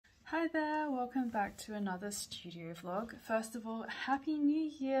Hi there, welcome back to another studio vlog. First of all, Happy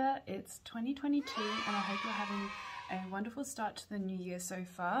New Year! It's 2022 and I hope you're having a wonderful start to the new year so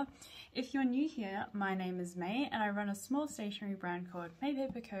far. If you're new here, my name is May and I run a small stationery brand called May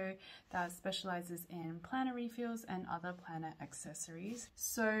Paper Co that specializes in planner refills and other planner accessories.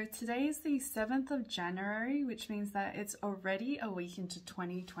 So today is the 7th of January, which means that it's already a week into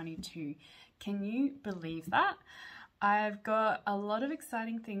 2022. Can you believe that? I've got a lot of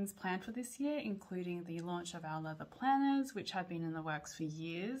exciting things planned for this year, including the launch of our leather planners, which have been in the works for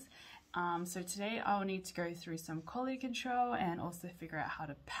years. So today I'll need to go through some quality control and also figure out how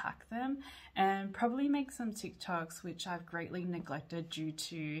to pack them and probably make some TikToks, which I've greatly neglected due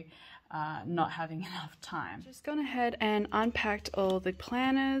to not having enough time. Just gone ahead and unpacked all the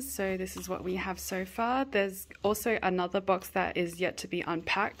planners, so this is what we have so far. There's also another box that is yet to be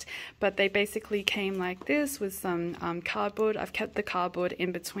unpacked, but they basically came like this with some cardboard. I've kept the cardboard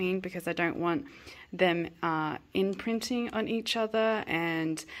in between because I don't want them imprinting on each other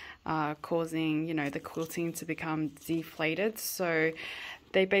and causing, you know, the quilting to become deflated. So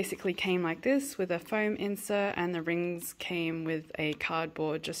they basically came like this with a foam insert, and the rings came with a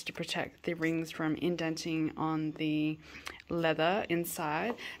cardboard just to protect the rings from indenting on the leather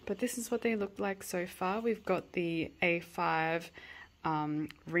inside. But this is what they look like so far. We've got the A5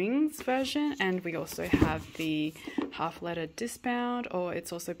 rings version, and we also have the half letter discbound, or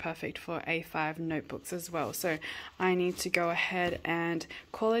it's also perfect for A5 notebooks as well. So I need to go ahead and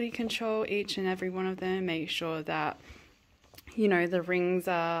quality control each and every one of them, make sure that, you know, the rings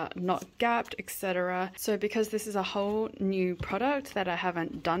are not gapped, etc. So because this is a whole new product that I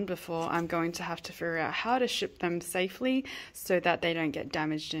haven't done before, I'm going to have to figure out how to ship them safely so that they don't get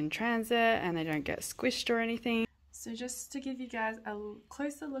damaged in transit and they don't get squished or anything. So just to give you guys a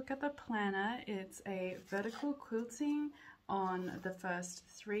closer look at the planner, it's a vertical quilting on the first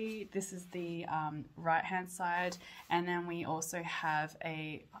three. This is the right hand side, and then we also have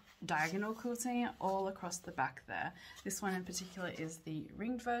a diagonal quilting all across the back there. This one in particular is the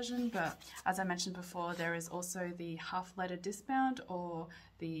ringed version, but as I mentioned before, there is also the half letter discbound or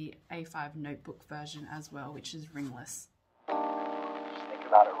the A5 notebook version as well, which is ringless. Just think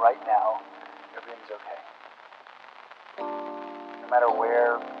about it right now, everything's okay. No matter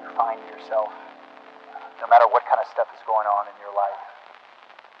where you find yourself, no matter what kind of stuff is going on in your life,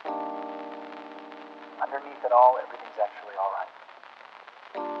 underneath it all, everything's actually all right.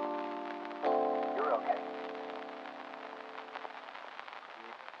 You're okay.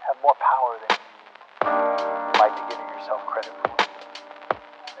 You have more power than you might be giving yourself credit for.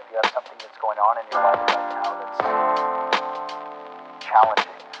 If you have something that's going on in your life right now that's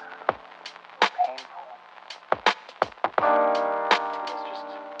challenging, painful, it's just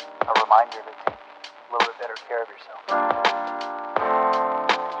a reminder to take a little bit better care of yourself.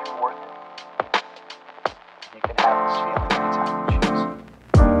 Because you're worth it. You can have this feeling anytime you choose.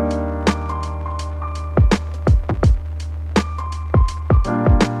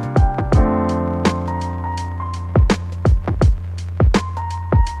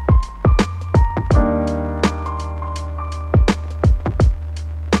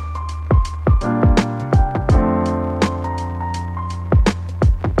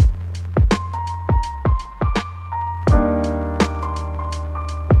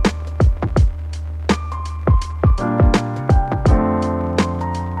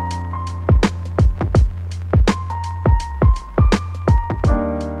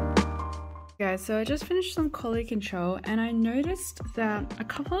 Guys, so I just finished some quality control and I noticed that a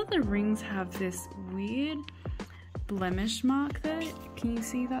couple of the rings have this weird blemish mark there. Can you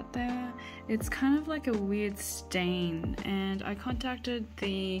see that there? It's kind of like a weird stain, and I contacted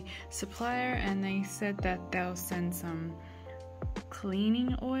the supplier and they said that they'll send some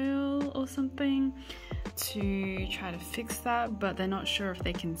cleaning oil or something to try to fix that, but they're not sure if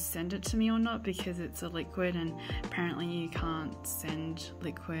they can send it to me or not because it's a liquid, and apparently you can't send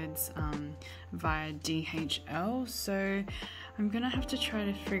liquids via DHL. So I'm gonna have to try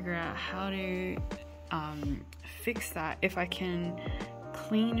to figure out how to fix that, if I can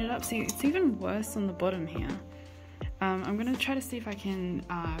clean it up. See, it's even worse on the bottom here. I'm gonna try to see if I can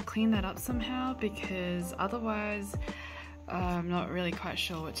clean that up somehow, because otherwise I'm not really quite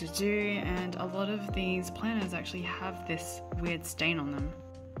sure what to do, and a lot of these planners actually have this weird stain on them.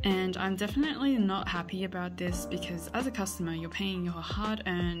 And I'm definitely not happy about this, because as a customer you're paying your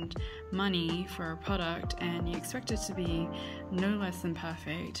hard-earned money for a product and you expect it to be no less than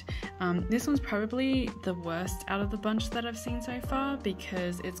perfect. This one's probably the worst out of the bunch that I've seen so far,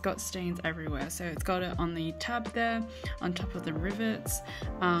 because it's got stains everywhere. So it's got it on the tab there, on top of the rivets,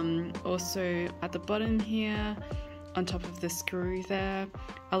 also at the bottom here, on top of the screw there.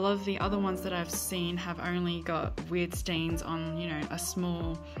 A lot of the other ones that I've seen have only got weird stains on, you know, a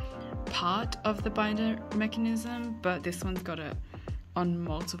small part of the binder mechanism, but this one's got it on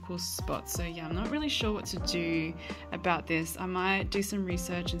multiple spots. So yeah, I'm not really sure what to do about this. I might do some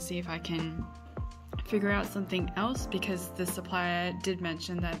research and see if I can figure out something else, because the supplier did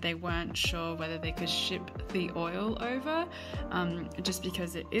mention that they weren't sure whether they could ship the oil over, just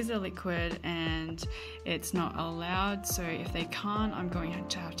because it is a liquid and it's not allowed. So if they can't, I'm going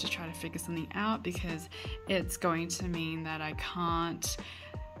to have to try to figure something out, because it's going to mean that I can't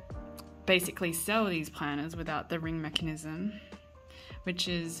basically sell these planners without the ring mechanism, which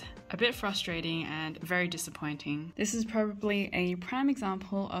is a bit frustrating and very disappointing. This is probably a prime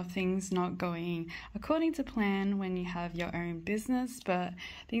example of things not going according to plan when you have your own business, but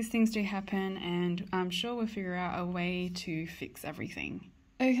these things do happen, and I'm sure we'll figure out a way to fix everything.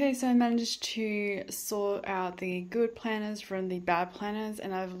 Okay, so I managed to sort out the good planners from the bad planners,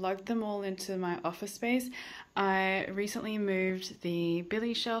 and I've lugged them all into my office space. I recently moved the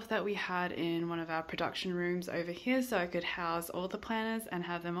billy shelf that we had in one of our production rooms over here, so I could house all the planners and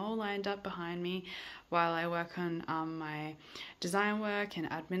have them all lined up behind me while I work on my design work and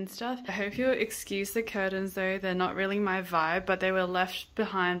admin stuff. I hope you'll excuse the curtains though, they're not really my vibe, but they were left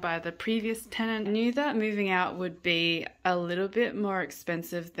behind by the previous tenant. I knew that moving out would be a little bit more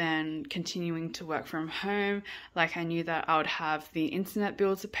expensive than continuing to work from home. Like, I knew that I would have the internet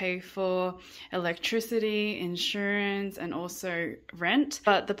bill to pay for, electricity, insurance, and also rent.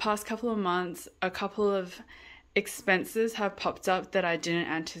 But the past couple of months, a couple of expenses have popped up that I didn't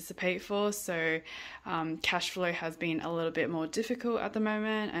anticipate for, so cash flow has been a little bit more difficult at the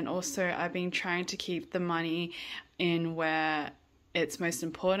moment, and also I've been trying to keep the money in where it's most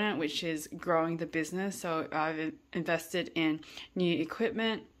important, which is growing the business. So I've invested in new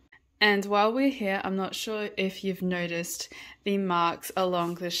equipment. And while we're here, I'm not sure if you've noticed the marks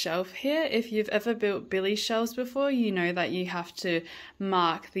along the shelf here. If you've ever built billy shelves before, you know that you have to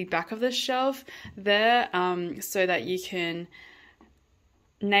mark the back of the shelf there, so that you can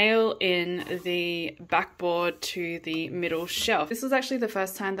nail in the backboard to the middle shelf. This was actually the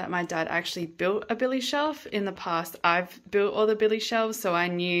first time that my dad actually built a billy shelf. In the past, I've built all the billy shelves, so I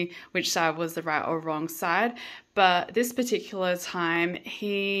knew which side was the right or wrong side. But this particular time,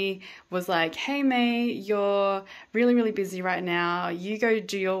 he was like, "Hey May, you're really, really busy right now. You go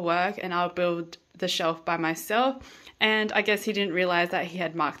do your work and I'll build the shelf by myself." And I guess he didn't realize that he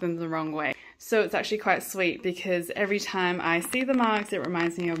had marked them the wrong way. So it's actually quite sweet, because every time I see the marks, it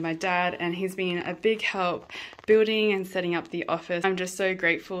reminds me of my dad, and he's been a big help building and setting up the office. I'm just so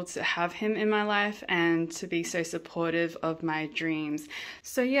grateful to have him in my life and to be so supportive of my dreams.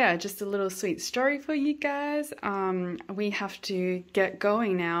 So yeah, just a little sweet story for you guys. We have to get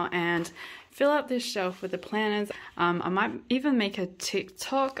going now and fill up this shelf with the planners. I might even make a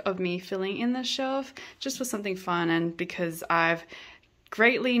TikTok of me filling in the shelf just for something fun, and because I've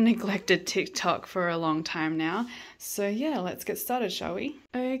greatly neglected TikTok for a long time now. So yeah, let's get started, shall we?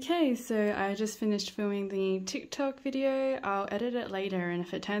 Okay, so I just finished filming the TikTok video. I'll edit it later, and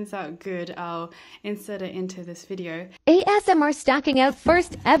if it turns out good, I'll insert it into this video. ASMR stacking out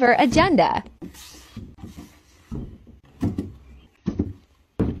first ever agenda.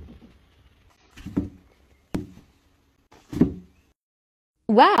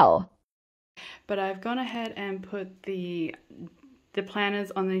 Wow. But I've gone ahead and put the planners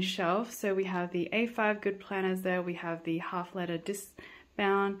on the shelf. So we have the A5 good planners there, we have the half letter disc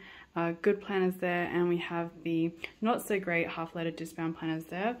bound good planners there, and we have the not so great half letter disc bound planners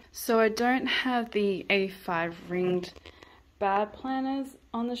there. So I don't have the A5 ringed bad planners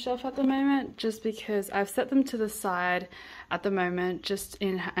on the shelf at the moment, just because I've set them to the side at the moment just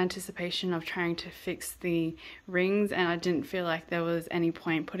in anticipation of trying to fix the rings, and I didn't feel like there was any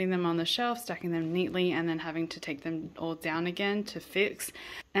point putting them on the shelf, stacking them neatly, and then having to take them all down again to fix.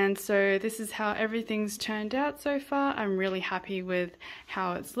 And so this is how everything's turned out so far. I'm really happy with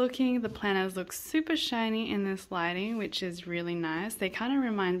how it's looking. The planners look super shiny in this lighting, which is really nice. They kind of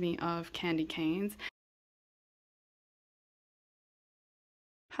remind me of candy canes.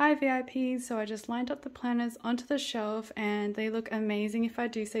 Hi VIPs, so I just lined up the planners onto the shelf and they look amazing if I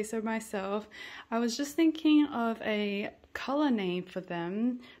do say so myself. I was just thinking of a color name for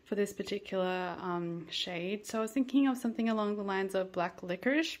them for this particular shade, so I was thinking of something along the lines of black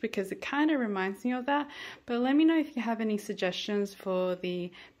licorice, because it kind of reminds me of that. But let me know if you have any suggestions for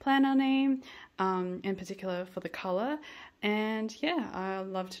the planner name, in particular for the color, and yeah, I'd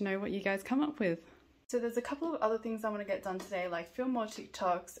love to know what you guys come up with. So there's a couple of other things I want to get done today, like film more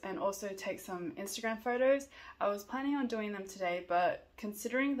TikToks and also take some Instagram photos. I was planning on doing them today, but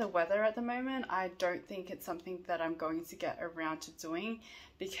considering the weather at the moment, I don't think it's something that I'm going to get around to doing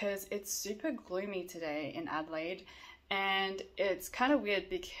because it's super gloomy today in Adelaide. And it's kind of weird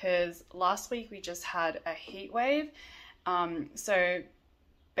because last week we just had a heat wave. So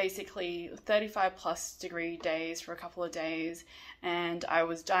basically 35+ degree days for a couple of days, and I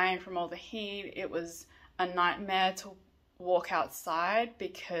was dying from all the heat. It was a nightmare to walk outside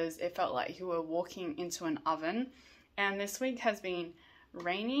because it felt like you were walking into an oven. And this week has been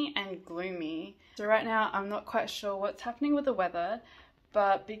rainy and gloomy. So right now I'm not quite sure what's happening with the weather,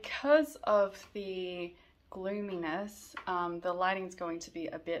 but because of the gloominess, the lighting's going to be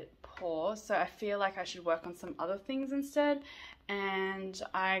a bit poor, so I feel like I should work on some other things instead. And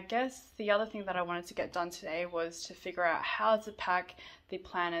I guess the other thing that I wanted to get done today was to figure out how to pack the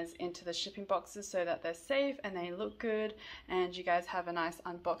planners into the shipping boxes so that they're safe and they look good and you guys have a nice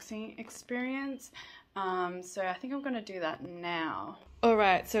unboxing experience. So I think I'm going to do that now.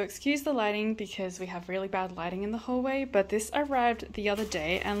 Alright, so excuse the lighting because we have really bad lighting in the hallway, but this arrived the other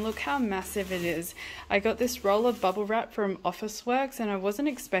day and look how massive it is. I got this roll of bubble wrap from Officeworks and I wasn't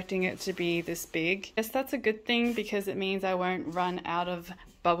expecting it to be this big. I guess that's a good thing because it means I won't run out of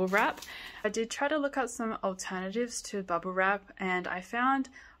bubble wrap. I did try to look up some alternatives to bubble wrap and I found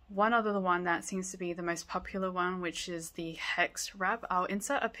one other one that seems to be the most popular one, which is the hex wrap. I'll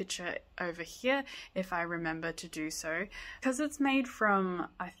insert a picture over here if I remember to do so. Because it's made from,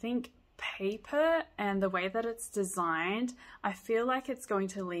 I think, paper, and the way that it's designed, I feel like it's going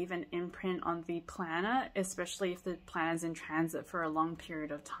to leave an imprint on the planner, especially if the planner's in transit for a long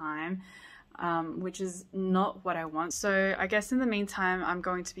period of time. Which is not what I want. So I guess in the meantime, I'm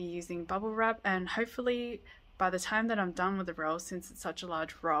going to be using bubble wrap, and hopefully by the time that I'm done with the roll, since it's such a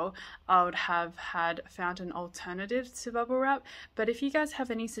large roll, I would have found an alternative to bubble wrap. But if you guys have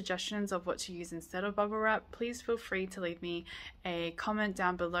any suggestions of what to use instead of bubble wrap, please feel free to leave me a comment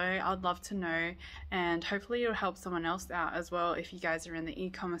down below. I'd love to know, and hopefully it'll help someone else out as well if you guys are in the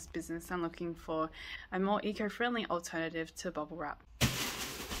e-commerce business and looking for a more eco-friendly alternative to bubble wrap.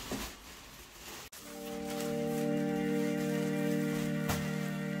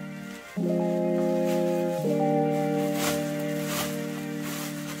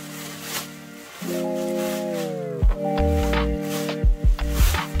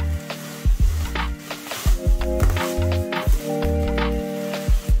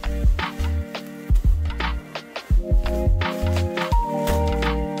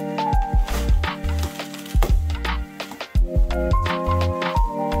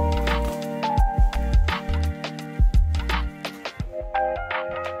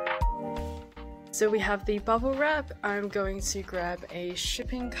 So we have the bubble wrap. I'm going to grab a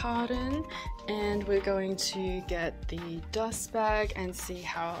shipping carton and we're going to get the dust bag and see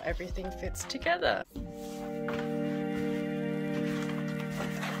how everything fits together.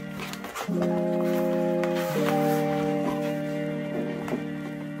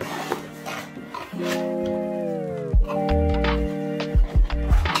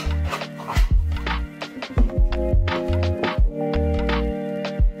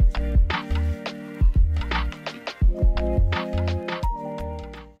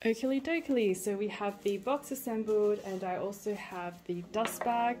 Oakley dokley, so we have the box assembled and I also have the dust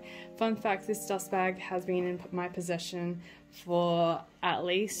bag. Fun fact, this dust bag has been in my possession for at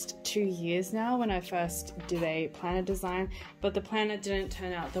least 2 years now when I first did a planner design, but the planner didn't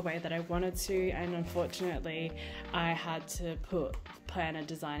turn out the way that I wanted to, and unfortunately I had to put planner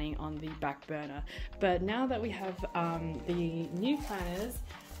designing on the back burner. But now that we have the new planners,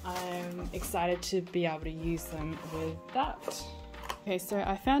 I'm excited to be able to use them with that. Okay, so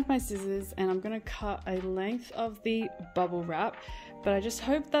I found my scissors and I'm going to cut a length of the bubble wrap, but I just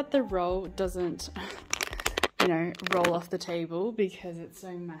hope that the roll doesn't, you know, roll off the table because it's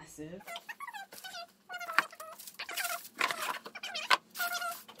so massive.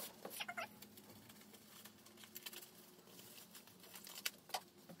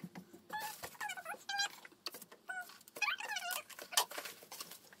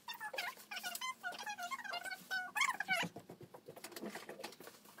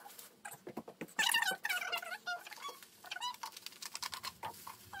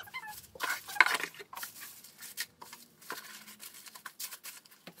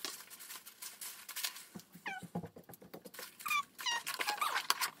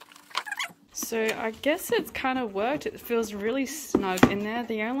 So I guess it's kind of worked. It feels really snug in there.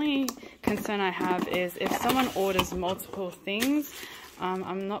 The only concern I have is if someone orders multiple things,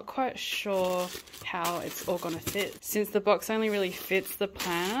 I'm not quite sure how it's all gonna fit, since the box only really fits the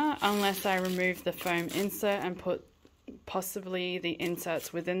planner unless I remove the foam insert and put possibly the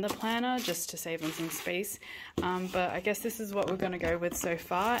inserts within the planner just to save on some space. But I guess this is what we're going to go with so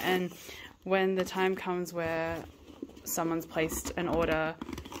far, and when the time comes where someone's placed an order,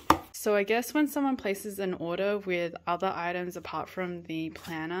 so I guess when someone places an order with other items apart from the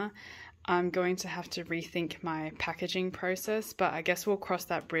planner, I'm going to have to rethink my packaging process, but I guess we'll cross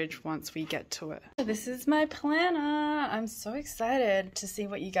that bridge once we get to it. This is my planner. I'm so excited to see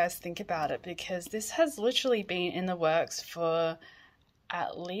what you guys think about it, because this has literally been in the works for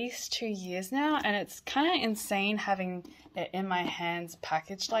at least 2 years now, and it's kind of insane having it in my hands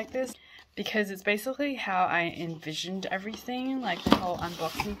packaged like this, because it's basically how I envisioned everything, like the whole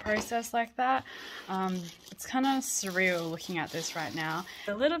unboxing process like that. It's kind of surreal looking at this right now.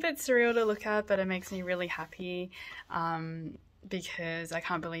 A little bit surreal to look at, but it makes me really happy because I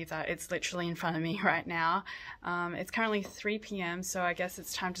can't believe that it's literally in front of me right now. It's currently 3 p.m, so I guess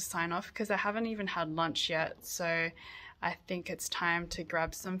it's time to sign off because I haven't even had lunch yet, so I think it's time to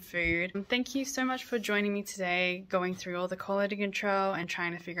grab some food. Thank you so much for joining me today, going through all the quality control and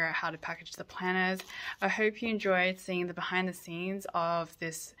trying to figure out how to package the planners. I hope you enjoyed seeing the behind the scenes of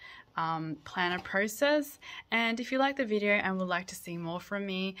this planner process, and if you like the video and would like to see more from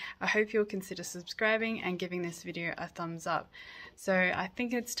me, I hope you'll consider subscribing and giving this video a thumbs up. So I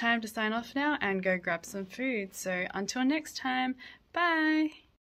think it's time to sign off now and go grab some food. So until next time, bye!